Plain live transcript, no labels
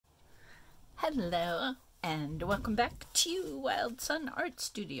Hello, and welcome back to Robinsunne Art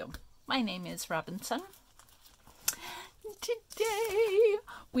Studio. My name is Robinsunne. Today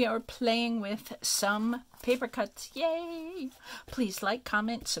we are playing with some paper cuts. Yay! Please like,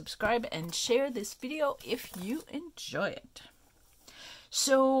 comment, subscribe, and share this video if you enjoy it.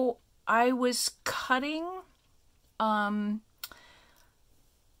 So I was cutting a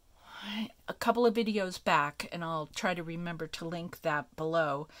couple of videos back, and I'll try to remember to link that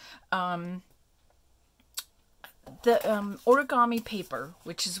below. The origami paper,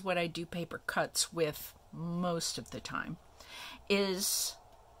 which is what I do paper cuts with most of the time, is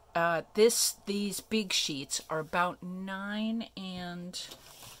these big sheets are about 9 and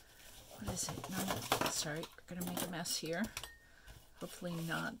what is it? 9, sorry, we're gonna make a mess here. Hopefully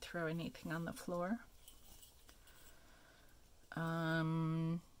not throw anything on the floor.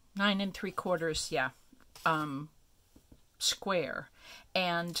 9 3/4, yeah, square,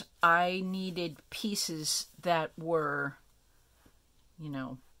 and I needed pieces that were, you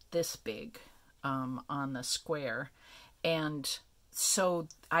know, this big on the square, and so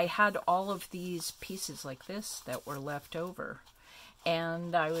I had all of these pieces like this that were left over,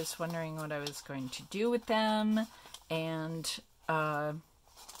 and I was wondering what I was going to do with them, and so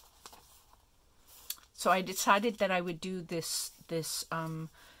I decided that I would do this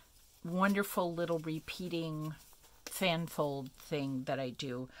wonderful little repeating fan fold thing that I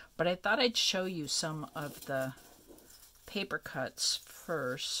do, but I thought I'd show you some of the paper cuts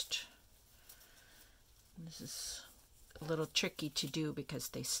first. This is a little tricky to do because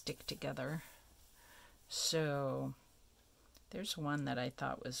they stick together. So there's one that I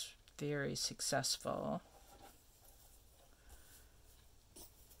thought was very successful,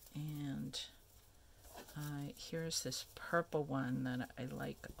 and here's this purple one that I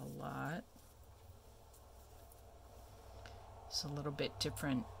like a lot. It's a little bit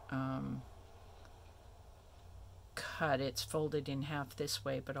different cut. It's folded in half this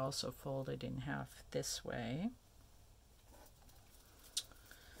way, but also folded in half this way.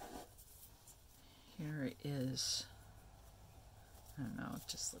 Here is, I don't know, it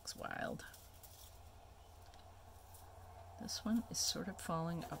just looks wild. This one is sort of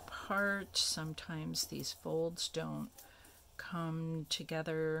falling apart. Sometimes these folds don't come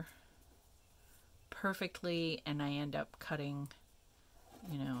together perfectly, and I end up cutting,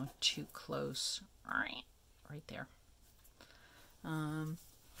 you know, too close. Right there. So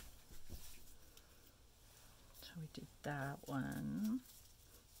we did that one.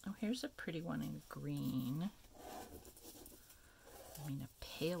 Oh, here's a pretty one in green. I mean, a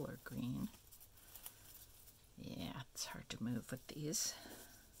paler green. Yeah, it's hard to move with these.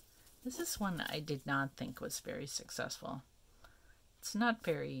 This is one I did not think was very successful. It's not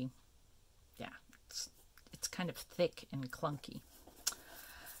very, yeah, it's kind of thick and clunky.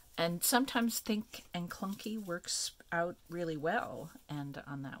 And sometimes thick and clunky works out really well, and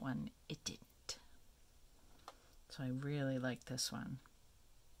on that one it didn't. So I really like this one.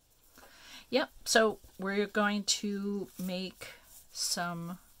 Yep, so we're going to make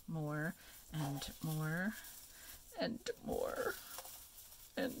some more and more and more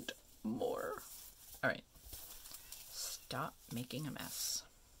and more. All right, stop making a mess.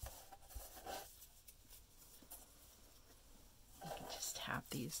 You can just have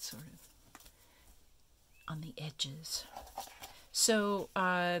these sort of on the edges. So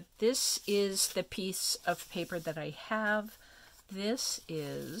this is the piece of paper that I have. This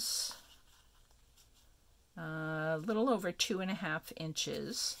is a little over 2.5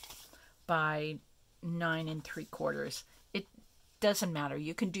 inches by 9 3/4. It doesn't matter.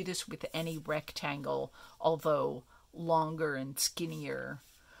 You can do this with any rectangle, although longer and skinnier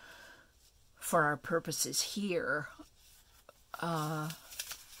for our purposes here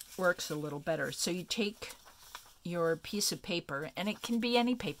works a little better. So you take your piece of paper, and it can be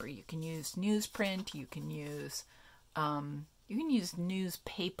any paper. You can use newsprint. You can use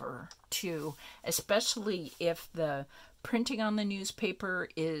newspaper too, especially if the printing on the newspaper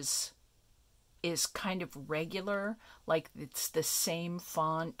is kind of regular, like it's the same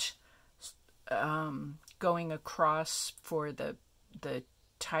font going across for the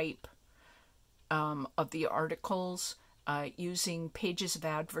type of the articles. Using pages of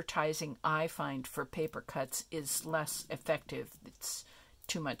advertising, I find, for paper cuts is less effective. It's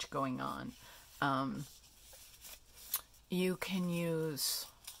too much going on. You can use,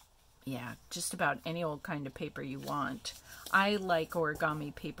 yeah, just about any old kind of paper you want. I like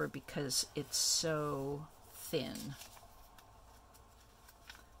origami paper because it's so thin.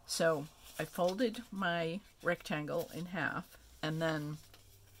 So I folded my rectangle in half, and then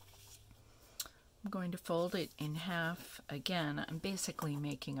I'm going to fold it in half again. I'm basically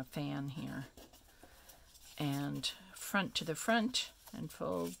making a fan here. And front to the front and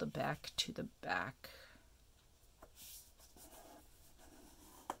fold the back to the back.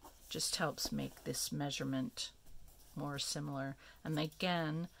 Just helps make this measurement more similar. And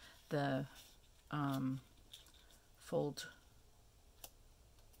again, the fold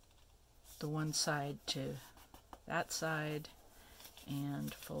the one side to that side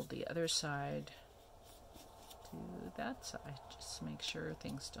and fold the other side to that side. Just make sure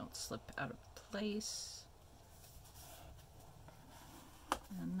things don't slip out of place.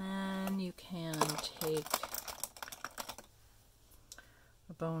 And then you can take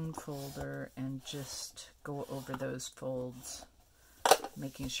a bone folder and just go over those folds,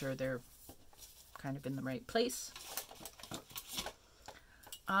 making sure they're kind of in the right place.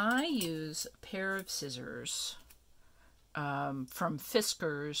 I use a pair of scissors from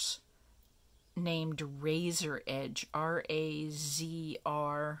Fiskars named Razor Edge, R-A-Z-R-E-D-G-E.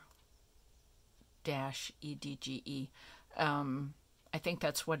 I think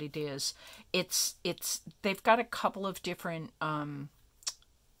that's what it is. They've got a couple of different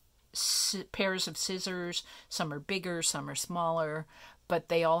pairs of scissors. Some are bigger, some are smaller, but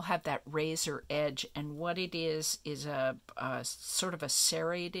they all have that razor edge. And what it is a sort of a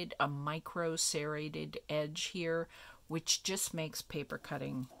serrated, a micro serrated edge here, which just makes paper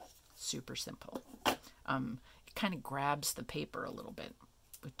cutting super simple. It kind of grabs the paper a little bit,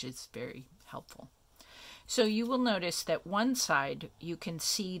 which is very helpful. So you will notice that one side you can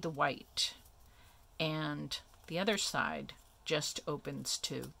see the white and the other side just opens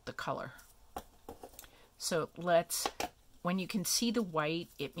to the color. So when you can see the white,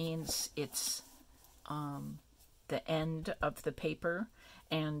 it means it's the end of the paper.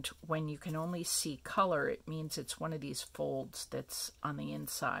 And when you can only see color, it means it's one of these folds that's on the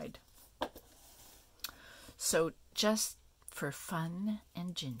inside. So just for fun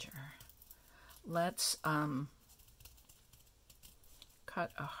and ginger, let's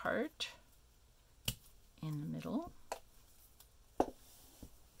cut a heart in the middle.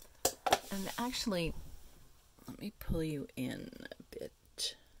 And actually, let me pull you in a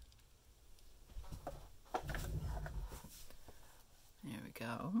bit. There we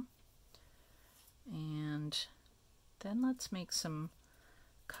go. And then let's make some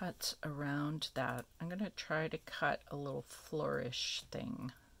cuts around that. I'm going to try to cut a little flourish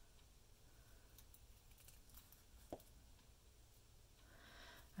thing.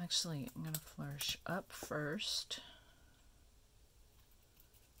 Actually, I'm going to flourish up first.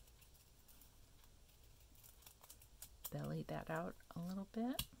 Belly that out a little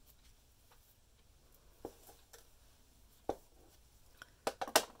bit.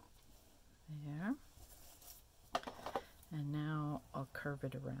 There. And now I'll curve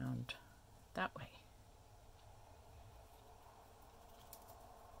it around that way.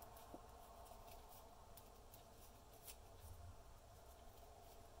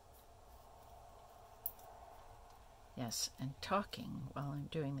 Yes, and talking while I'm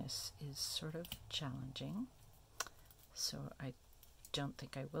doing this is sort of challenging, so I don't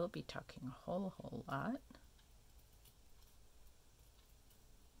think I will be talking a whole lot.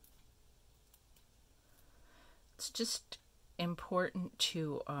 It's just important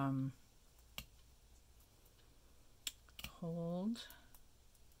to hold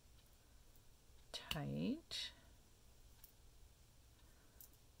tight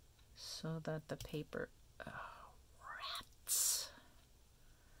so that the paper rats.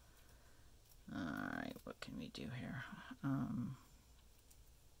 Alright, what can we do here? Well,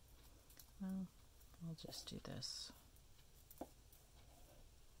 I'll just do this.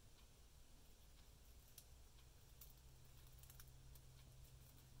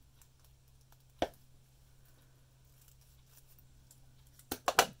 There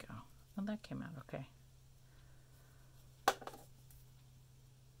we go. Well, that came out okay.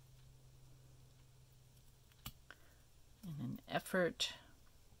 In an effort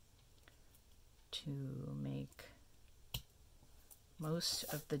to make most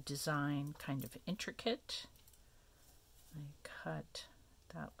of the design kind of intricate, I cut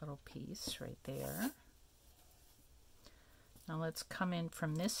that little piece right there. Now let's come in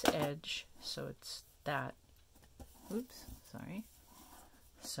from this edge, so it's that, oops, sorry.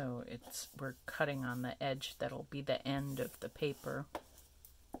 So we're cutting on the edge that'll be the end of the paper.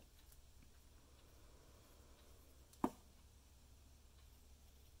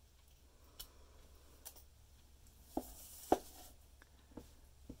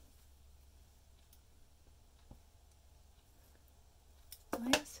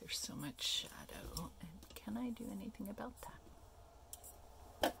 Why is there so much shadow? And can I do anything about that?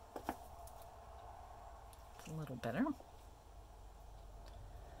 a little better.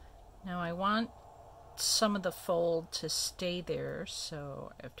 Now I want some of the fold to stay there,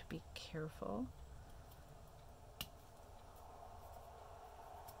 so I have to be careful.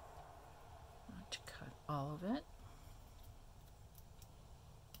 Not to cut all of it.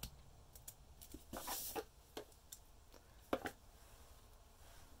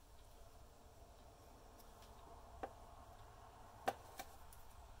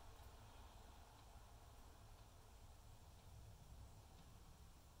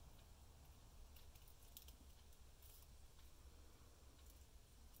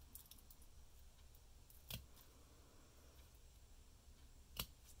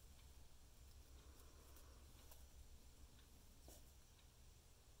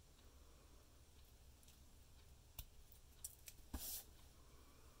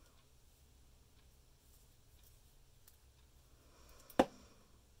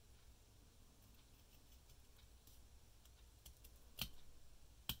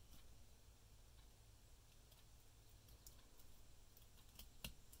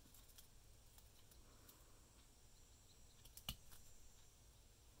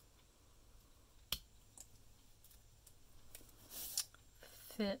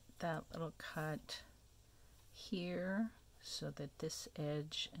 Fit that little cut here so that this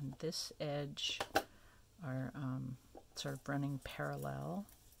edge and this edge are sort of running parallel.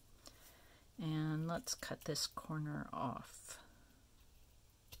 And let's cut this corner off.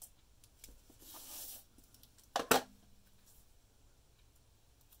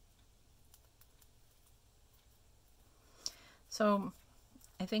 So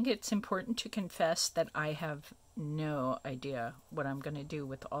I think it's important to confess that I have no idea what I'm going to do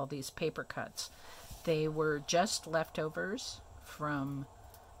with all these paper cuts. They were just leftovers from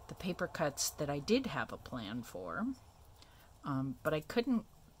the paper cuts that I did have a plan for, but I couldn't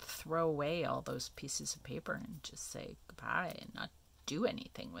throw away all those pieces of paper and just say goodbye and not do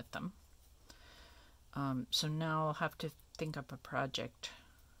anything with them. So now I'll have to think up a project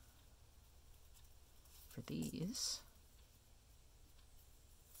for these.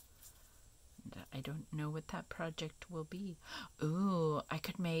 I don't know what that project will be. Ooh, I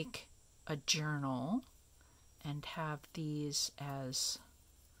could make a journal and have these as,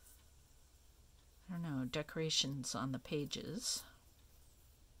 I don't know, decorations on the pages.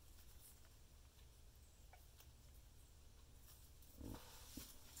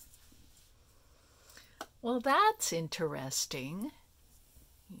 Well, that's interesting.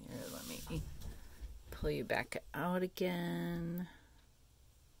 Here, let me pull you back out again.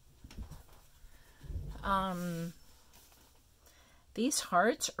 These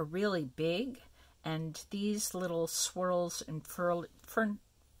hearts are really big, and these little swirls and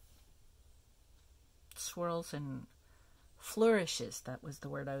swirls and flourishes, that was the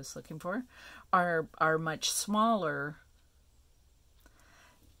word I was looking for, are much smaller.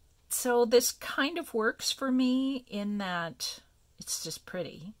 So this kind of works for me in that it's just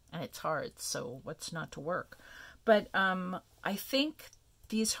pretty and it's hearts, so what's not to work? But I think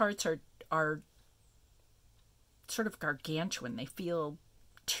these hearts are sort of gargantuan. They feel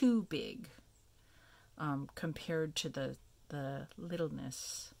too big compared to the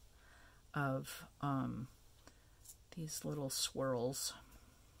littleness of these little swirls.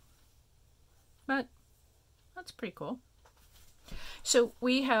 But that's pretty cool. So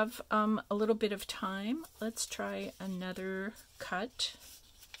we have a little bit of time. Let's try another cut.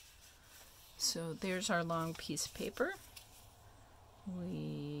 So there's our long piece of paper.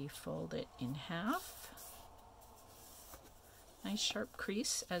 We fold it in half. Nice sharp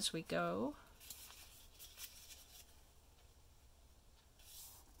crease as we go.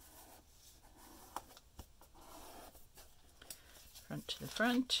 Front to the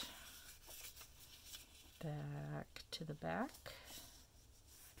front, back to the back.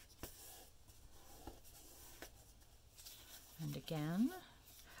 And again.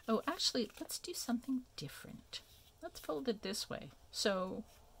 Oh, actually, let's do something different. Let's fold it this way. So,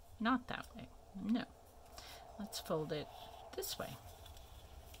 not that way. No. Let's fold it this way.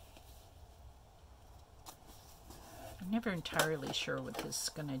 I'm never entirely sure what this is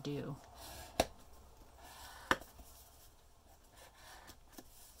going to do.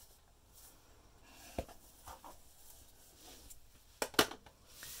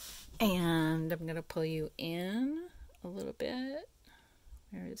 And I'm going to pull you in a little bit.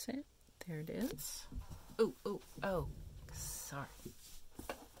 Where is it? There it is. Oh, oh, oh, sorry.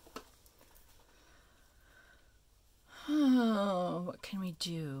 Oh, what can we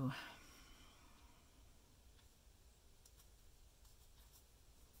do?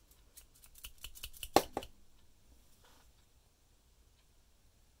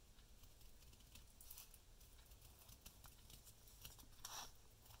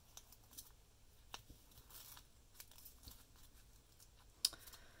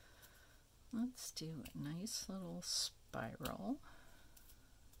 Let's do a nice little spiral.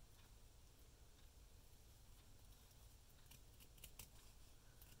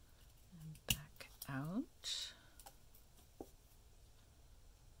 And back out.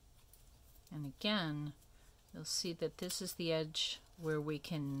 And again, you'll see that this is the edge where we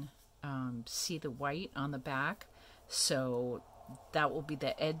can see the white on the back. So that will be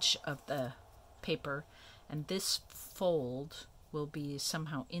the edge of the paper. And this fold will be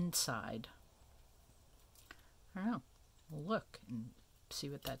somehow inside. I don't know. We'll look and see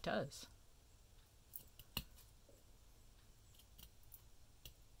what that does.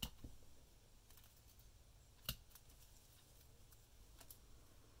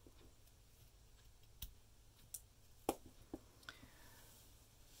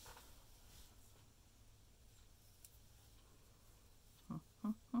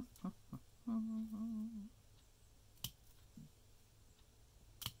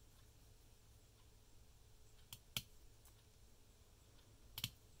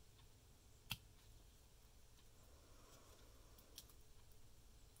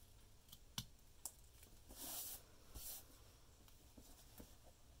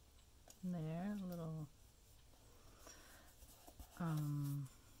 There, a little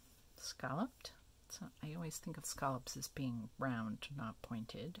scalloped. So I always think of scallops as being round, not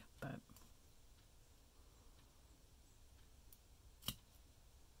pointed, but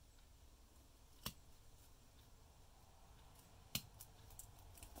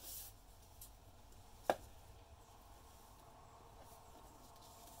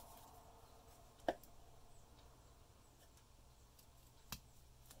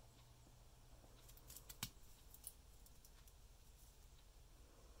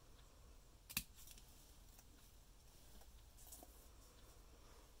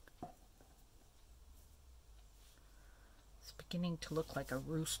beginning to look like a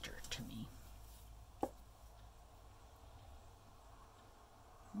rooster to me.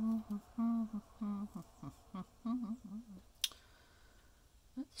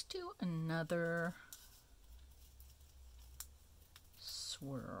 Let's do another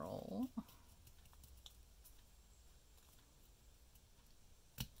swirl.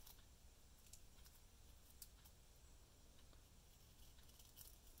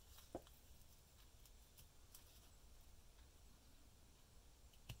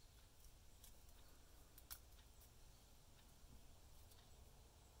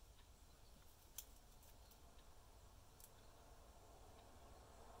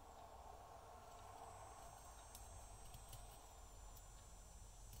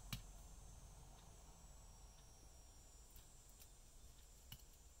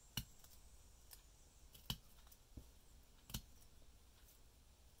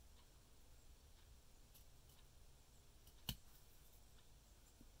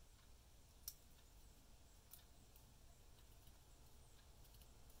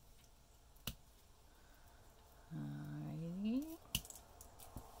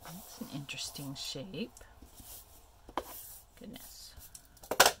 That's an interesting shape. Goodness.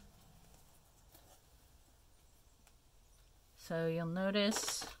 So you'll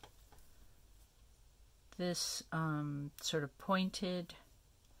notice this sort of pointed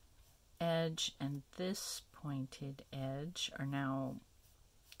edge and this pointed edge are now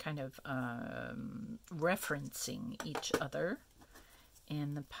kind of referencing each other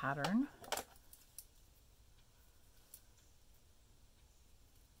in the pattern.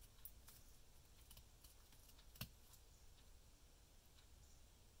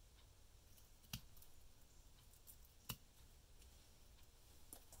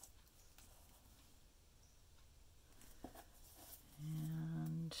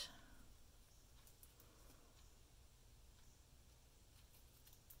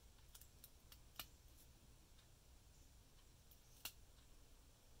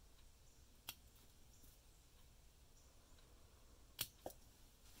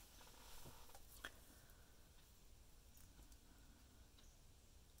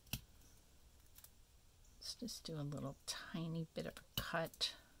 Just do a little tiny bit of a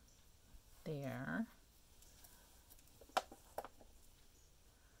cut there.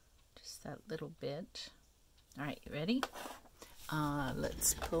 Just that little bit. All right, you ready?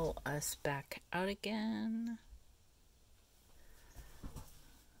 Let's pull us back out again.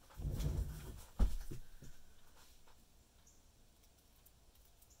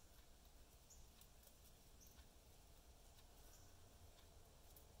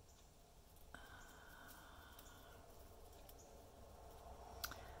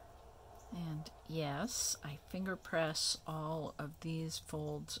 And yes, I finger press all of these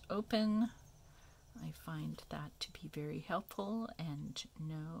folds open I find that to be very helpful, and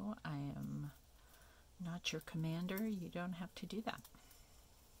no, I am not your commander. You don't have to do that.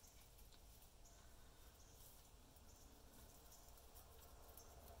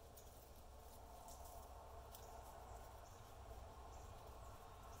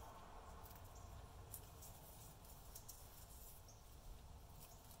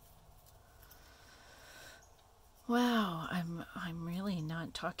 Wow, I'm really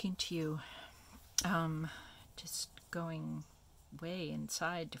not talking to you. Just going way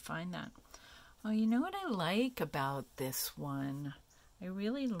inside to find that. Oh, you know what I like about this one? I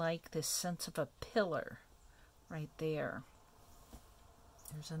really like this sense of a pillar right there.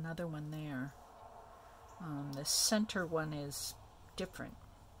 There's another one there. The center one is different,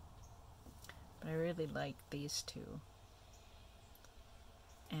 but I really like these two.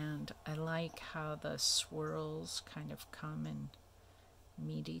 And I like how the swirls kind of come and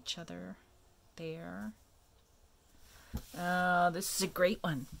meet each other there. This is a great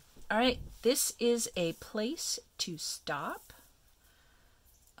one. All right, this is a place to stop.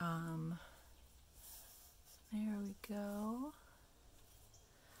 There we go.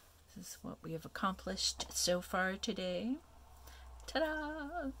 This is what we have accomplished so far today.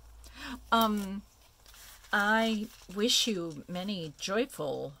 Ta-da! I wish you many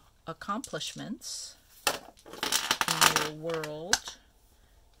joyful accomplishments in your world,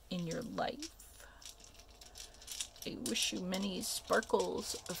 in your life. I wish you many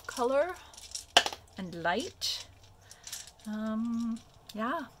sparkles of color and light.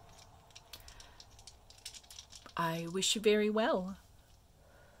 Yeah. I wish you very well.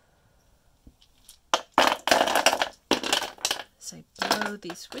 As I blow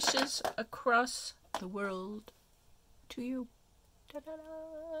these wishes across the world to you. Ta-da-da.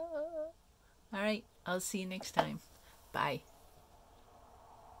 All right, I'll see you next time. Bye.